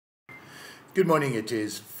Good morning. It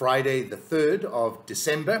is Friday, the 3rd of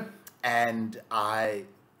December, and I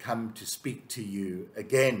come to speak to you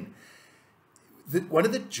again. One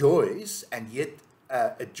of the joys, and yet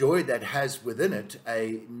a joy that has within it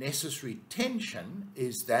a necessary tension,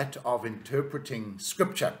 is that of interpreting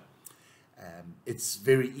Scripture. It's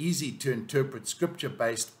very easy to interpret Scripture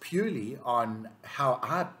based purely on how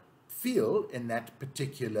I feel in that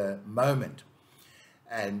particular moment.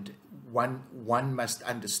 And one must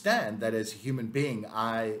understand that as a human being,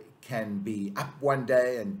 I can be up one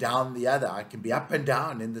day and down the other. I can be up and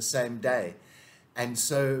down in the same day. And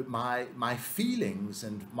so my feelings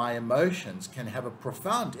and my emotions can have a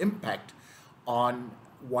profound impact on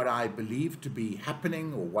what I believe to be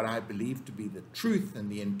happening or what I believe to be the truth in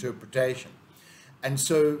the interpretation. And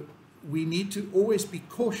so we need to always be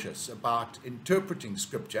cautious about interpreting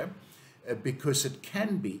Scripture because it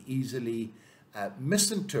can be easily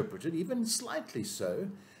misinterpreted, even slightly so,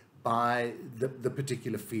 by the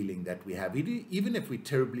particular feeling that we have. Even if we're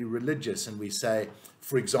terribly religious and we say,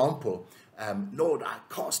 for example, Lord, I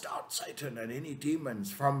cast out Satan and any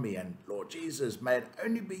demons from me, and Lord Jesus, may it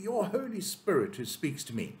only be your Holy Spirit who speaks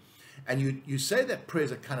to me. And you say that prayer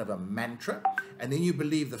as a kind of a mantra, and then you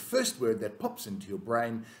believe the first word that pops into your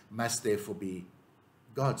brain must therefore be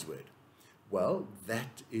God's word. Well,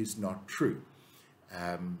 that is not true.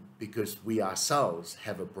 Because we ourselves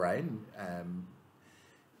have a brain.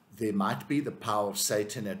 There might be the power of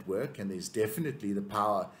Satan at work, and there's definitely the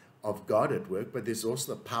power of God at work, but there's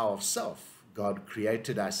also the power of self. God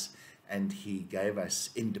created us and he gave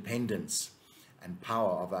us independence and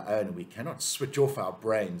power of our own. We cannot switch off our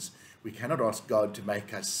brains. We cannot ask God to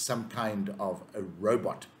make us some kind of a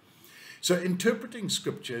robot. So interpreting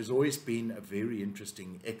Scripture has always been a very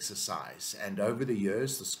interesting exercise, and over the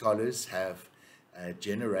years the scholars have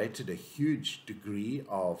generated a huge degree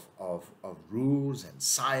of rules and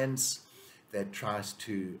science that tries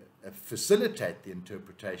to facilitate the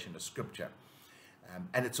interpretation of Scripture.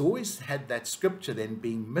 And it's always had that Scripture then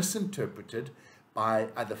being misinterpreted by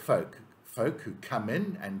other folk who come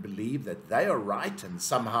in and believe that they are right and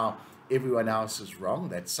somehow everyone else is wrong,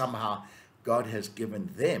 that somehow God has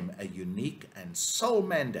given them a unique and sole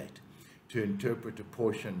mandate to interpret a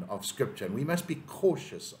portion of Scripture. And we must be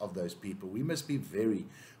cautious of those people. We must be very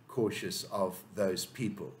cautious of those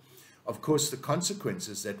people. Of course, the consequence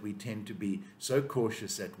is that we tend to be so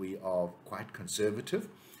cautious that we are quite conservative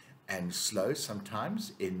and slow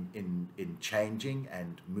sometimes in changing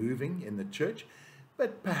and moving in the church.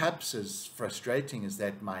 But perhaps as frustrating as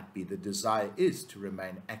that might be, the desire is to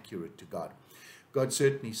remain accurate to God. God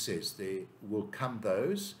certainly says there will come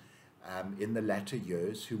those in the latter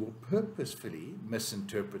years who will purposefully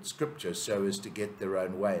misinterpret Scripture so as to get their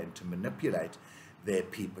own way and to manipulate their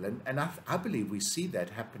people. And I believe we see that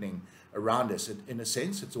happening around us. In a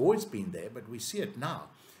sense, it's always been there, but we see it now,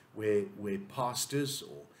 where pastors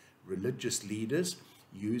or religious leaders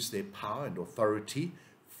use their power and authority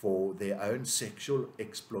for their own sexual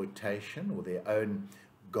exploitation or their own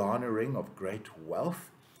garnering of great wealth,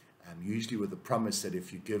 usually with the promise that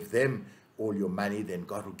if you give them all your money, then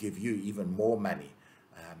God will give you even more money.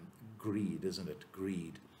 Greed, isn't it?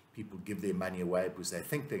 Greed. People give their money away because they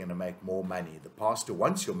think they're going to make more money. The pastor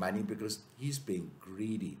wants your money because he's being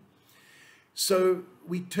greedy. So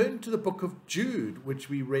we turn to the book of Jude, which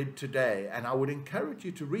we read today, and I would encourage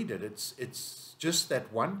you to read it. It's just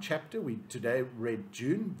that one chapter. We today read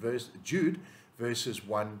Jude verses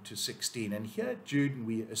 1 to 16. And here at Jude,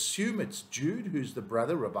 we assume it's Jude, who's the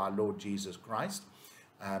brother of our Lord Jesus Christ,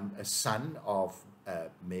 a son of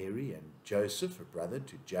Mary and Joseph, a brother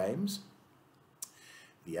to James,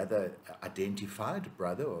 the other identified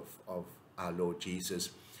brother of our Lord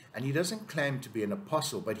Jesus. And he doesn't claim to be an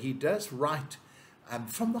apostle, but he does write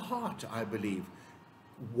from the heart, I believe,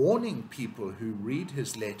 warning people who read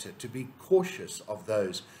his letter to be cautious of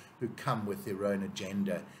those who come with their own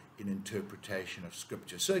agenda in interpretation of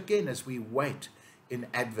Scripture. So again, as we wait in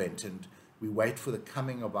Advent and we wait for the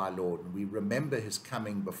coming of our Lord, and we remember his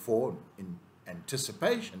coming before in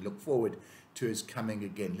anticipation, look forward to his coming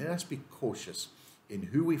again. Let us be cautious in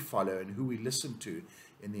who we follow and who we listen to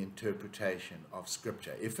in the interpretation of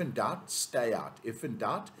Scripture. If in doubt, stay out. If in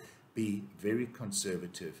doubt, be very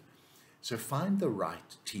conservative. So find the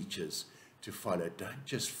right teachers to follow. Don't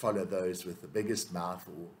just follow those with the biggest mouth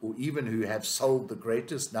or even who have sold the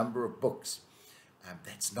greatest number of books.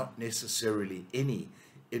 That's not necessarily any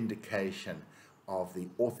indication of the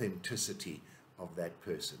authenticity of that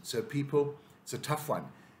person. So people, it's a tough one.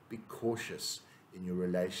 Be cautious in your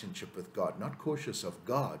relationship with God. Not cautious of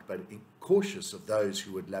God, but cautious of those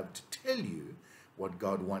who would love to tell you what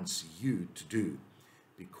God wants you to do.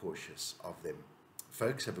 Be cautious of them.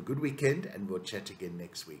 folks, have a good weekend, and we'll chat again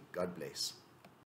next week. God bless.